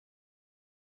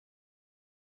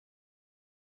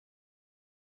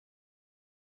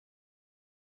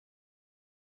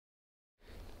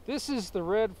This is the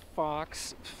Red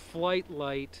Fox Flight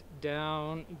Lite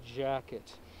down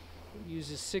jacket. It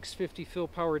uses 650 fill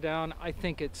power down. I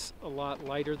think it's a lot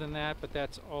lighter than that, but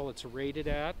that's all it's rated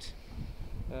at.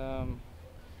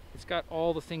 It's got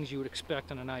all the things you would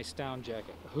expect on a nice down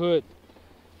jacket. Hood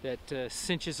that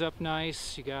cinches up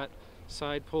nice. You got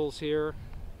side pulls here.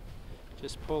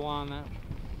 Just pull on that.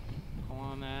 Pull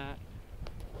on that.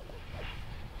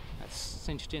 That's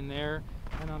cinched in there.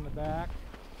 And on the back,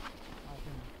 I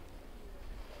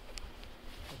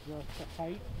can adjust the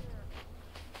height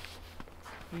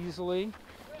easily.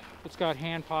 It's got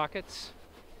hand pockets.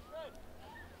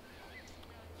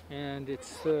 And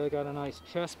it's got a nice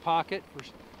chest pocket for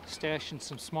stashing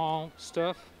some small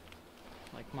stuff,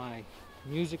 like my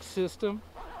music system.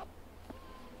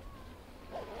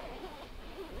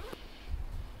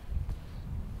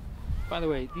 By the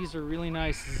way, these are really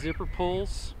nice zipper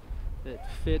pulls that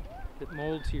fit, that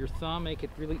mold to your thumb, make it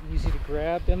really easy to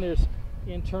grab. Then there's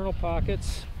internal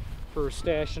pockets for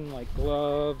stashing like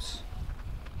gloves,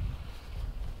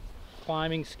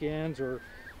 climbing skins, or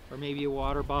maybe a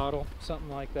water bottle, something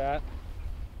like that.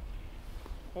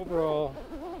 Overall,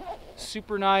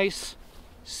 super nice,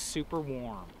 super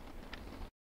warm.